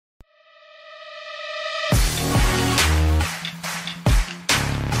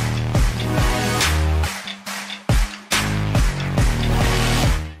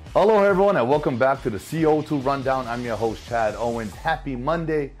Hello everyone and welcome back to the CO2 Rundown. I'm your host Chad Owens. Happy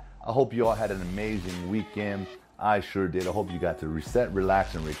Monday. I hope you all had an amazing weekend. I sure did. I hope you got to reset,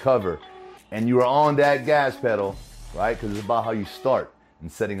 relax, and recover. And you are on that gas pedal, right? Because it's about how you start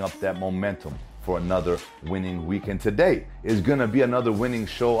and setting up that momentum for another winning weekend. Today is going to be another winning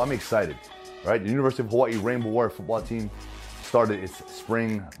show. I'm excited, right? The University of Hawaii Rainbow Warrior football team started its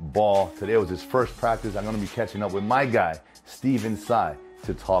spring ball. Today was its first practice. I'm going to be catching up with my guy, Steven Tsai,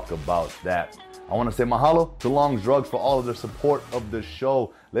 to talk about that. I want to say mahalo to Long's Drugs for all of their support of the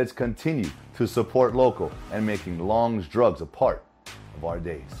show. Let's continue to support local and making Long's Drugs a part of our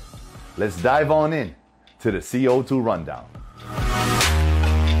days. Let's dive on in to the CO2 Rundown.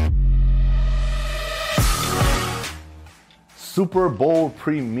 Super Bowl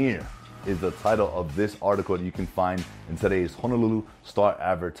premiere is the title of this article that you can find in today's Honolulu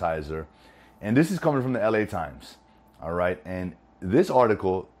Star-Advertiser. And this is coming from the LA Times. All right. And this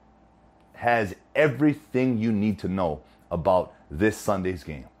article has everything you need to know about this Sunday's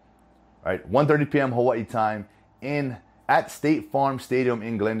game. Right? 1:30 p.m. Hawaii time at State Farm Stadium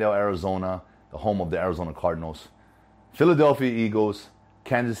in Glendale, Arizona, the home of the Arizona Cardinals. Philadelphia Eagles,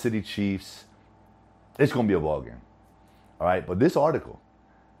 Kansas City Chiefs. It's going to be a ball game. All right, but this article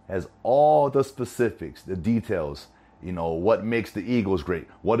has all the specifics, the details, what makes the Eagles great,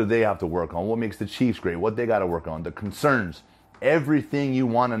 what do they have to work on, what makes the Chiefs great, what they got to work on, the concerns, everything you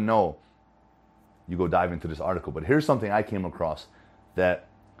want to know. You go dive into this article. But here's something I came across that,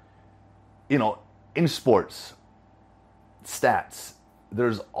 in sports, stats,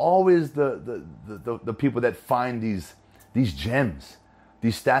 there's always the people that find these gems,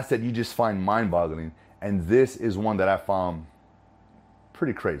 these stats that you just find mind-boggling. And this is one that I found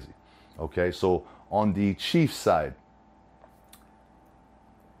pretty crazy. Okay, so on the Chiefs side,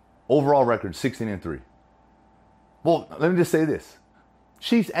 overall record 16-3. Well, let me just say this.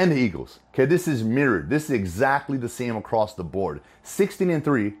 Chiefs and the Eagles. Okay, this is mirrored. This is exactly the same across the board.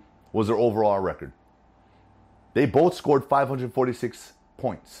 16-3 was their overall record. They both scored 546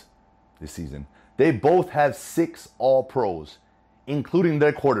 points this season. They both have 6 All-Pros, including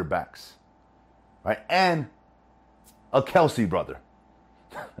their quarterbacks. Right? And a Kelsey brother.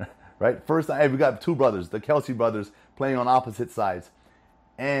 Right? First time we got 2 brothers, the Kelsey brothers, playing on opposite sides.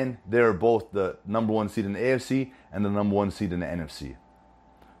 And they're both the number 1 seed in the AFC and the number 1 seed in the NFC.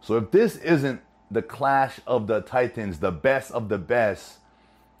 So if this isn't the clash of the Titans, the best of the best,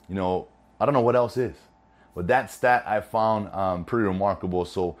 I don't know what else is. But that stat I found pretty remarkable.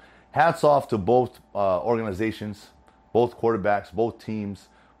 So hats off to both organizations, both quarterbacks, both teams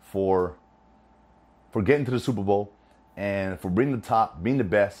for getting to the Super Bowl and for being the top, being the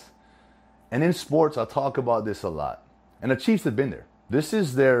best. And in sports, I talk about this a lot. And the Chiefs have been there. This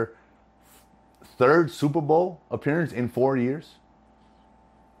is their 3rd Super Bowl appearance in 4 years.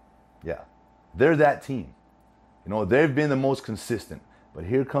 Yeah, they're that team. They've been the most consistent. But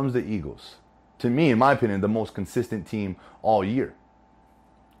here comes the Eagles. To me, in my opinion, the most consistent team all year.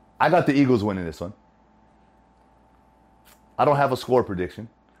 I got the Eagles winning this one. I don't have a score prediction,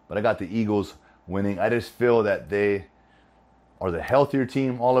 but I got the Eagles winning. I just feel that they are the healthier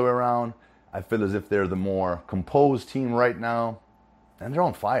team all the way around. I feel as if they're the more composed team right now. And they're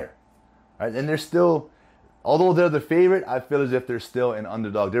on fire. Right? And they're still, although they're the favorite, I feel as if they're still an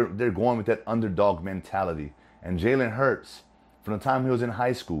underdog. They're going with that underdog mentality. And Jalen Hurts, from the time he was in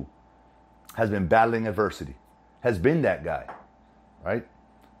high school, has been battling adversity. Has been that guy. Right?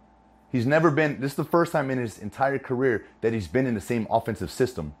 He's never been, this is the first time in his entire career that he's been in the same offensive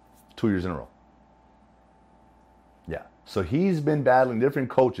system 2 years in a row. Yeah. So he's been battling different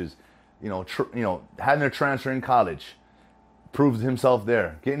coaches, having a transfer in college. Proved himself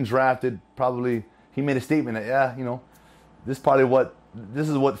there. Getting drafted, probably, he made a statement that, this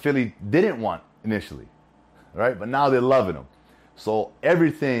is what Philly didn't want initially. Right? But now they're loving him. So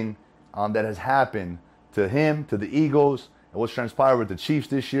everything that has happened to him, to the Eagles, and what's transpired with the Chiefs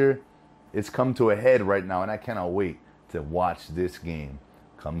this year, it's come to a head right now. And I cannot wait to watch this game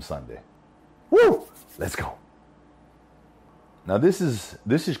come Sunday. Woo! Let's go. Now this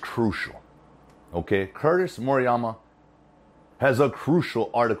is crucial. Okay? Curtis Moriyama has a crucial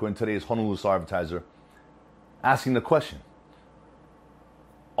article in today's Honolulu Star-Advertiser asking the question,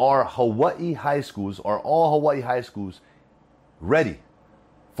 are all Hawaii high schools ready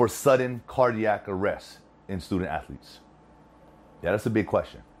for sudden cardiac arrest in student athletes? Yeah, that's a big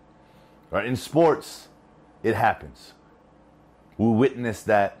question. Right? In sports, it happens. We witnessed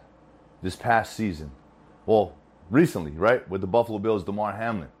that this past season. Well, recently, right? With the Buffalo Bills' Damar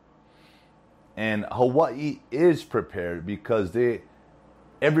Hamlin. And Hawaii is prepared because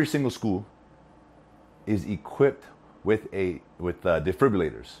every single school is equipped with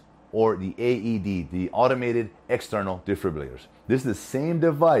defibrillators, or the AED, the automated external defibrillators. This is the same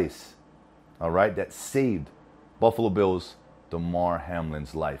device, all right, that saved Buffalo Bills Damar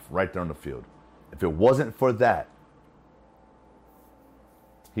Hamlin's life right there on the field. If it wasn't for that,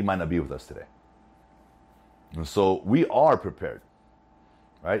 he might not be with us today. And so we are prepared,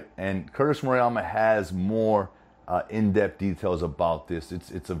 right? And Curtis Murayama has more in-depth details about this.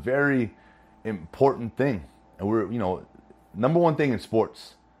 It's a very important thing. And number one thing in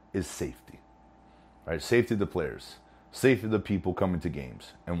sports is safety, right? Safety of the players, safety of the people coming to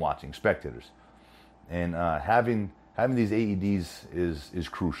games and watching, spectators. And having these AEDs is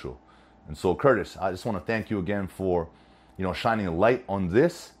crucial. And so, Curtis, I just want to thank you again for, shining a light on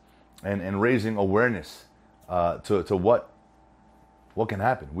this and raising awareness to what can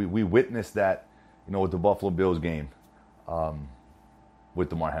happen. We witnessed that, with the Buffalo Bills game with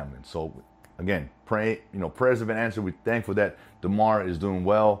Damar Hamlin. So, again, prayers have been answered. We're thankful that Damar is doing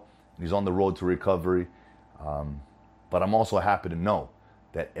well. He's on the road to recovery. But I'm also happy to know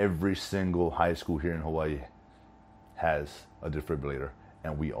that every single high school here in Hawaii has a defibrillator,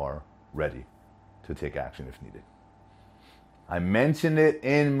 and we are ready to take action if needed. I mentioned it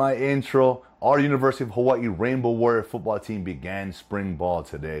in my intro. Our University of Hawaii Rainbow Warrior football team began spring ball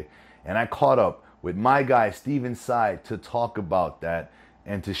today, and I caught up with my guy Steven Tsai to talk about that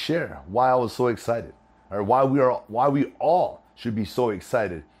and to share why I was so excited, or why we all should be so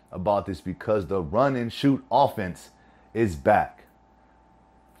excited about this, because the run and shoot offense is back.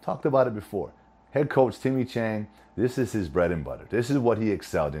 I've talked about it before. Head coach Timmy Chang, this is his bread and butter. This is what he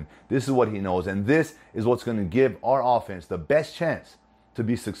excelled in. This is what he knows. And this is what's going to give our offense the best chance to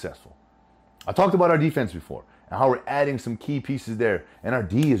be successful. I talked about our defense before and how we're adding some key pieces there. And our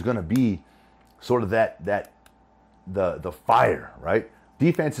D is going to be sort of the fire, right?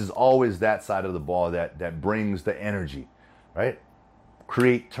 Defense is always that side of the ball that brings the energy, right?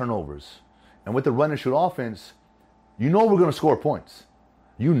 Create turnovers. And with the run and shoot offense, we're going to score points.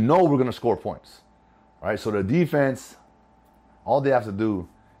 We're going to score points, right? So the defense, all they have to do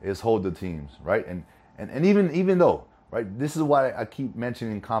is hold the teams, right? And even though, right, this is why I keep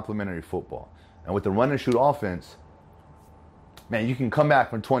mentioning complementary football. And with the run and shoot offense, man, you can come back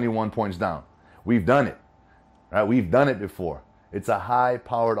from 21 points down. We've done it, right? We've done it before. It's a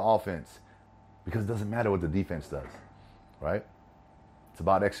high-powered offense because it doesn't matter what the defense does, right? It's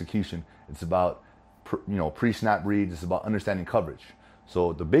about execution. It's about pre-snap reads. It's about understanding coverage.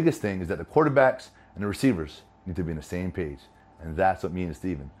 So the biggest thing is that the quarterbacks and the receivers need to be on the same page. And that's what me and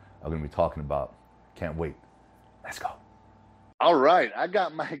Steven are going to be talking about. Can't wait. Let's go. All right. I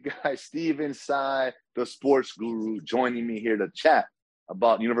got my guy Steven Tsai, the sports guru, joining me here to chat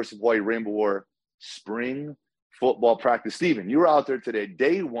about University of Hawaii Rainbow Warrior spring football practice. Steven, you were out there today,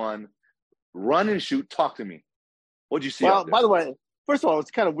 day one, run and shoot. Talk to me. What'd you see out there? By the way, first of all,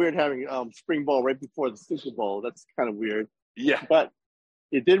 it's kind of weird having spring ball right before the Super Bowl. That's kind of weird. Yeah. But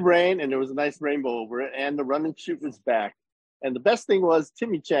it did rain, and there was a nice rainbow over it, and the run and shoot was back. And the best thing was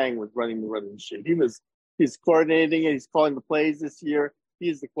Timmy Chang was running the run and shoot. He's coordinating and he's calling the plays this year.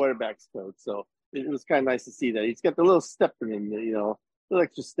 He's the quarterback's coach, so it was kind of nice to see that. He's got the little step in him, little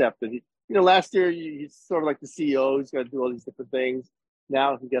extra step. That last year he's sort of like the CEO. He's got to do all these different things.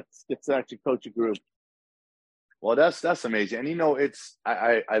 Now he gets to actually coach a group. Well, that's amazing. And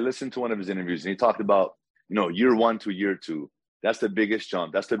I listened to one of his interviews, and he talked about year one to year two. That's the biggest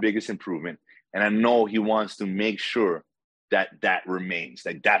jump. That's the biggest improvement. And I know he wants to make sure that remains,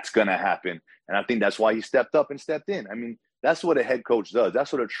 that's going to happen. And I think that's why he stepped up and stepped in. I mean, that's what a head coach does.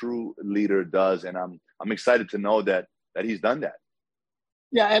 That's what a true leader does. And I'm excited to know that he's done that.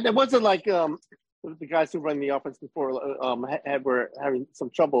 Yeah, and it wasn't like the guys who run the offense before were having some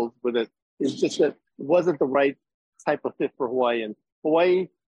trouble with it. It's just that it wasn't the right type of fit for Hawaii. And Hawaii,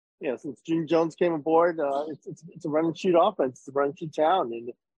 since June Jones came aboard, it's a run and shoot offense. It's a run and shoot town, and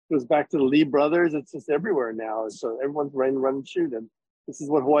it goes back to the Lee brothers. It's just everywhere now, so everyone's running run and shoot, and this is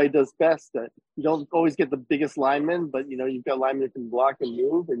what Hawaii does best. That you don't always get the biggest linemen, but you've got linemen that can block and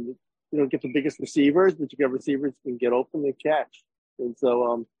move, and you don't get the biggest receivers, but you get receivers who can get open and catch. And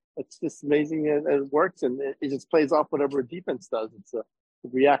so it's just amazing it works, and it just plays off whatever a defense does. It's a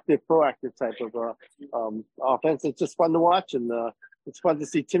reactive, proactive type of offense. It's just fun to watch, and it's fun to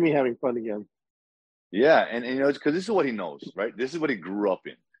see Timmy having fun again. Yeah, and it's because this is what he knows, right? This is what he grew up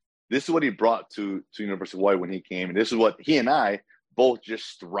in. This is what he brought to University of Hawaii when he came, and this is what he and I both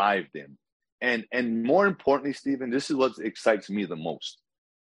just thrived in. And more importantly, Steven, this is what excites me the most.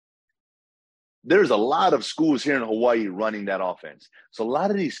 There's a lot of schools here in Hawaii running that offense. So a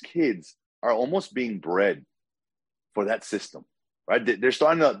lot of these kids are almost being bred for that system, right?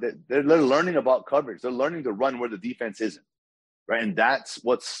 They're learning about coverage. They're learning to run where the defense isn't. right? And that's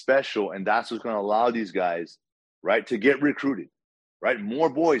what's special, and that's what's going to allow these guys, right, to get recruited, right? More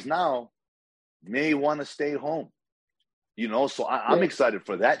boys now may want to stay home, so I'm excited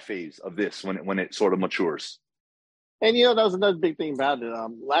for that phase of this when it sort of matures. And that was another big thing about it.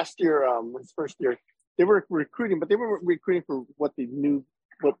 Last year, his first year, they were recruiting, but they were recruiting for what they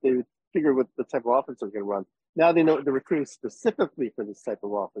figured what the type of offense they're going to run. Now they know they're recruiting specifically for this type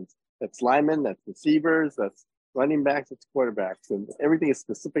of offense. That's linemen, that's receivers, that's running backs, that's quarterbacks, and everything is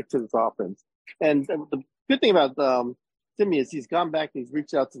specific to this offense. And the good thing about Timmy is he's gone back and he's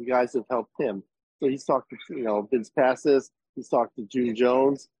reached out to the guys who have helped him. So he's talked to Vince Passes, he's talked to June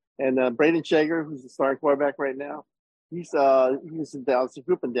Jones, and Braden Shager, who's the starting quarterback right now. He's in Dallas. He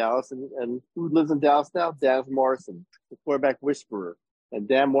grew up in Dallas, and who lives in Dallas now? Dan Morrison, the quarterback whisperer. And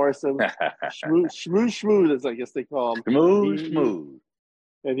Dan Morrison, Shmoo, as I guess they call him. Shmoo.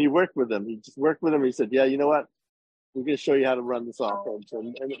 And he worked with him. He just worked with him. He said, yeah, you know what? We're going to show you how to run this offense.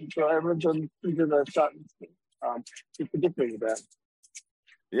 And so everyone's done a shot predicting that.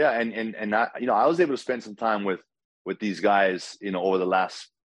 Yeah, and I was able to spend some time with these guys, over the last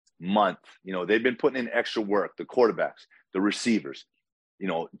month. They've been putting in extra work, the quarterbacks, the receivers,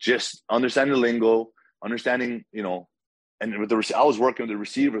 just understanding the lingo, understanding, and I was working with the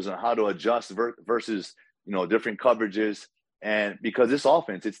receivers on how to adjust versus, different coverages. And because this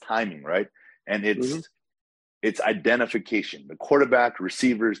offense, it's timing, right? And it's identification. The quarterback,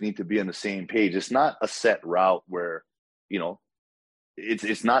 receivers need to be on the same page. It's not a set route where,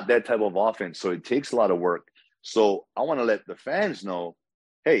 it's not that type of offense. So it takes a lot of work. So I want to let the fans know,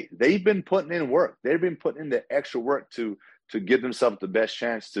 hey, they've been putting in work. They've been putting in the extra work to give themselves the best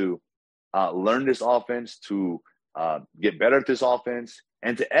chance to learn this offense, to get better at this offense,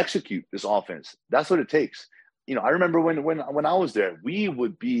 and to execute this offense. That's what it takes. I remember when I was there, we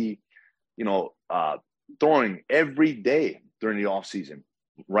would be, throwing every day during the offseason,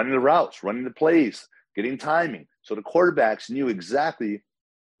 running the routes, running the plays, getting timing. So the quarterbacks knew exactly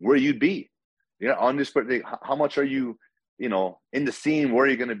where you'd be. On this, how much are you, in the scene, where are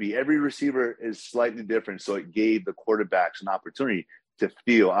you going to be? Every receiver is slightly different. So it gave the quarterbacks an opportunity to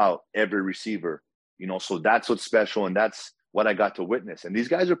feel out every receiver, so that's what's special. And that's what I got to witness. And these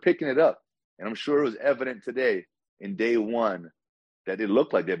guys are picking it up. And I'm sure it was evident today in day one that it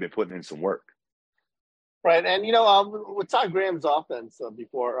looked like they've been putting in some work. Right. And, with Todd Graham's offense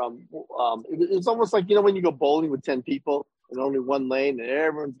before, it was almost like, when you go bowling with 10 people and only one lane and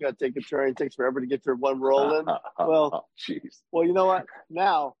everyone's got to take a turn. It takes forever to get their one roll in. Well, you know what?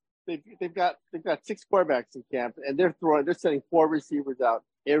 Now they've got 6 quarterbacks in camp, and they're sending 4 receivers out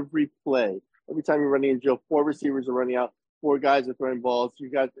every play. Every time you're running in drill, 4 receivers are running out. 4 guys are throwing balls.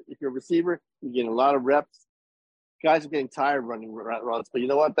 If you're a receiver, you're getting a lot of reps. Guys are getting tired running routes, but you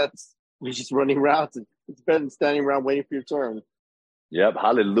know what? You're just running routes. It's better than standing around waiting for your turn. Yep,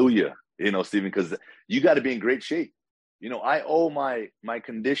 hallelujah. Stephen, because you got to be in great shape. I owe my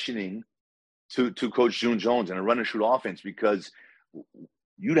conditioning to Coach June Jones and a run and shoot offense, because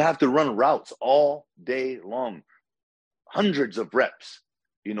you'd have to run routes all day long, hundreds of reps.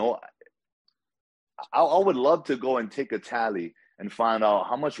 I would love to go and take a tally and find out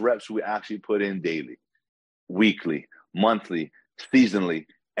how much reps we actually put in daily, weekly, monthly, seasonally,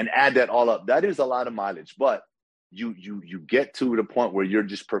 and add that all up. That is a lot of mileage, but you get to the point where you're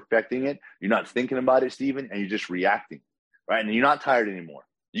just perfecting it. You're not thinking about it, Stephen, and you're just reacting, right? And you're not tired anymore.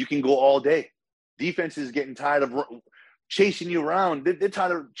 You can go all day. Defense is getting tired of chasing you around. They're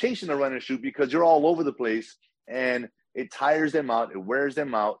tired of chasing the run and shoot because you're all over the place, and it tires them out. It wears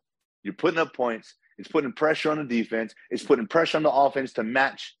them out. You're putting up points. It's putting pressure on the defense. It's putting pressure on the offense to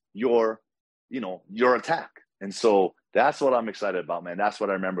match your attack. And so that's what I'm excited about, man. That's what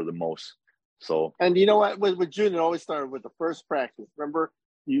I remember the most. So, and you know what? With June, it always started with the first practice. Remember,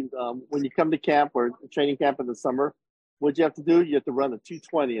 when you come to camp or training camp in the summer, what you have to do? You have to run a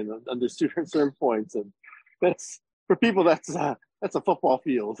 220 under certain points, and that's for people. That's a football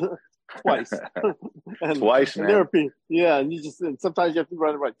field twice. Twice, man. And sometimes you have to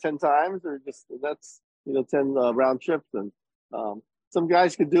run it 10 times, or that's 10 round trips, and some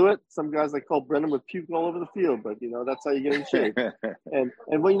guys could do it. Some guys like Cole Brennan would puke all over the field, but that's how you get in shape.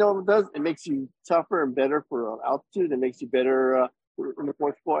 and what it does, it makes you tougher and better for altitude. It makes you better in the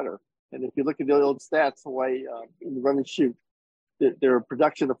fourth quarter. And if you look at the old stats, Hawaii in the run and shoot, their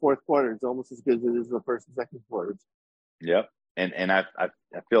production in the fourth quarter is almost as good as it is in the first and second quarters. Yep, and I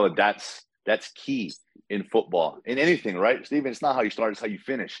feel like that's key in football, in anything, right, Stephen? It's not how you start; it's how you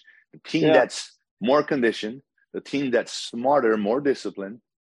finish. The team that's more conditioned, the team that's smarter, more disciplined,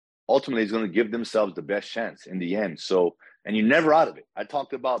 ultimately is going to give themselves the best chance in the end. So, and you're never out of it. I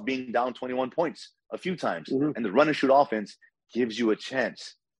talked about being down 21 points a few times, and the run and shoot offense gives you a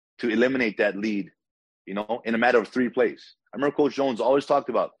chance to eliminate that lead, in a matter of 3 plays. I remember Coach Jones always talked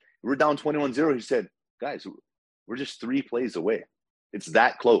about, we're down 21-0. He said, guys, we're just 3 plays away. It's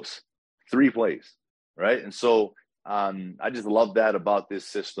that close. 3 plays, right? And so I just love that about this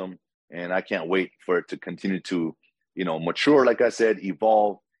system, and I can't wait for it to continue to, mature, like I said,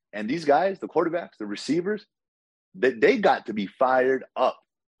 evolve. And these guys, the quarterbacks, the receivers, they got to be fired up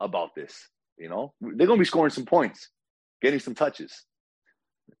about this. They're going to be scoring some points, getting some touches.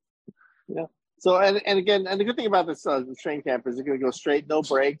 Yeah. So, and again, and the good thing about this training camp is they're going to go straight, no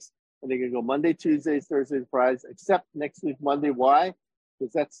breaks, and they're going to go Monday, Tuesdays, Thursdays, Fridays, except next week, Monday. Why?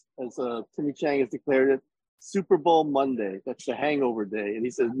 Because that's, as Timmy Chang has declared it, Super Bowl Monday. That's the hangover day. And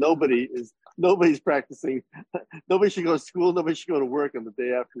he says nobody's practicing. Nobody should go to school. Nobody should go to work on the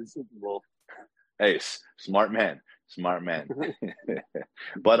day after the Super Bowl. Hey, smart man.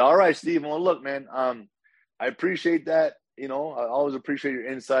 But all right, Steve. Well, look, man, I appreciate that. I always appreciate your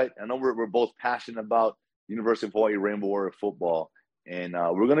insight. I know we're both passionate about University of Hawaii Rainbow Warrior football, and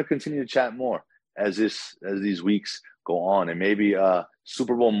we're going to continue to chat more as these weeks go on, and maybe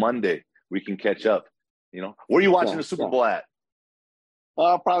Super Bowl Monday we can catch up. Where are you watching the Super Bowl at?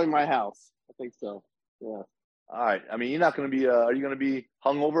 Probably my house. I think so. Yeah. All right. I mean, you're not going to be. Are you going to be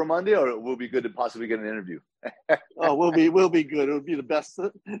hungover Monday, or it will be good to possibly get an interview? Oh, we'll be good. It would be the best.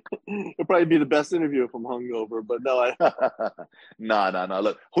 It'll probably be the best interview if I'm hungover. But no, No.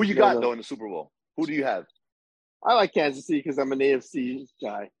 Look, who you got though in the Super Bowl? Who do you have? I like Kansas City because I'm an AFC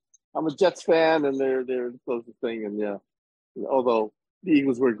guy. I'm a Jets fan, and they're the closest thing. And yeah, although the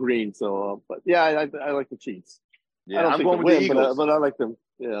Eagles were green, so but yeah, I like the Chiefs. Yeah, I'm going with the Eagles, but I like them.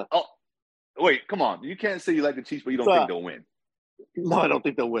 Yeah. Oh, wait, come on! You can't say you like the Chiefs, but you don't think they'll win. No, I don't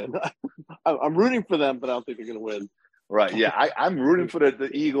think they'll win. I'm rooting for them, but I don't think they're going to win. Right? Yeah, I'm rooting for the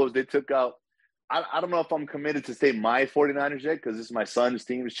Eagles. They took out. I don't know if I'm committed to say my 49ers yet because this is my son's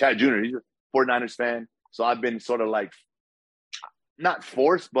team. It's Chad Jr. He's a 49ers fan, so I've been sort of like not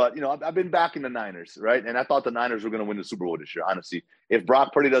forced, but I've been backing the Niners, right? And I thought the Niners were going to win the Super Bowl this year. Honestly, if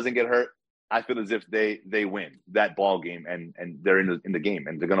Brock Purdy doesn't get hurt, I feel as if they win that ball game and they're in the game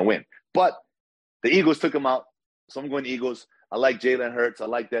and they're going to win. But the Eagles took him out, so I'm going Eagles. I like Jalen Hurts. I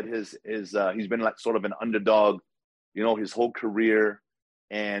like that his he's been like sort of an underdog, his whole career,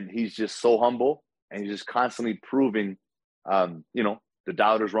 and he's just so humble and he's just constantly proving, the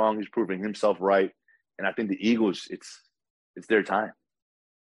doubters wrong. He's proving himself right, and I think the Eagles, it's their time.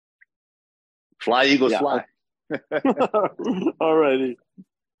 Fly, Eagles, fly. All righty.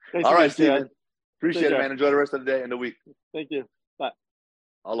 All right, Steven. Appreciate it, man. Enjoy the rest of the day and the week. Thank you. Bye.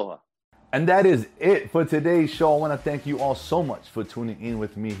 Aloha. And that is it for today's show. I want to thank you all so much for tuning in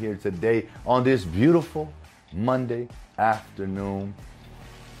with me here today on this beautiful Monday afternoon.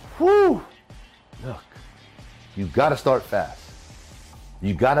 Whew. Look, you got to start fast.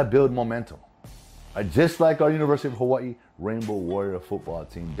 You got to build momentum. Just like our University of Hawaii Rainbow Warrior football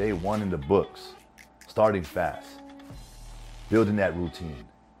team, day 1 in the books, starting fast, building that routine,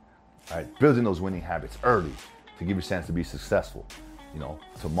 right? Building those winning habits early to give you a chance to be successful,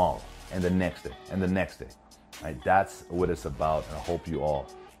 tomorrow and the next day and the next day, right? That's what it's about, and I hope you all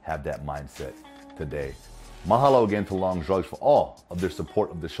have that mindset today. Mahalo again to Long's Drugs for all of their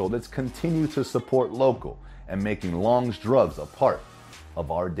support of the show. Let's continue to support local and making Long's Drugs a part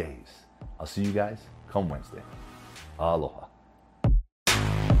of our days. I'll see you guys come Wednesday. Aloha.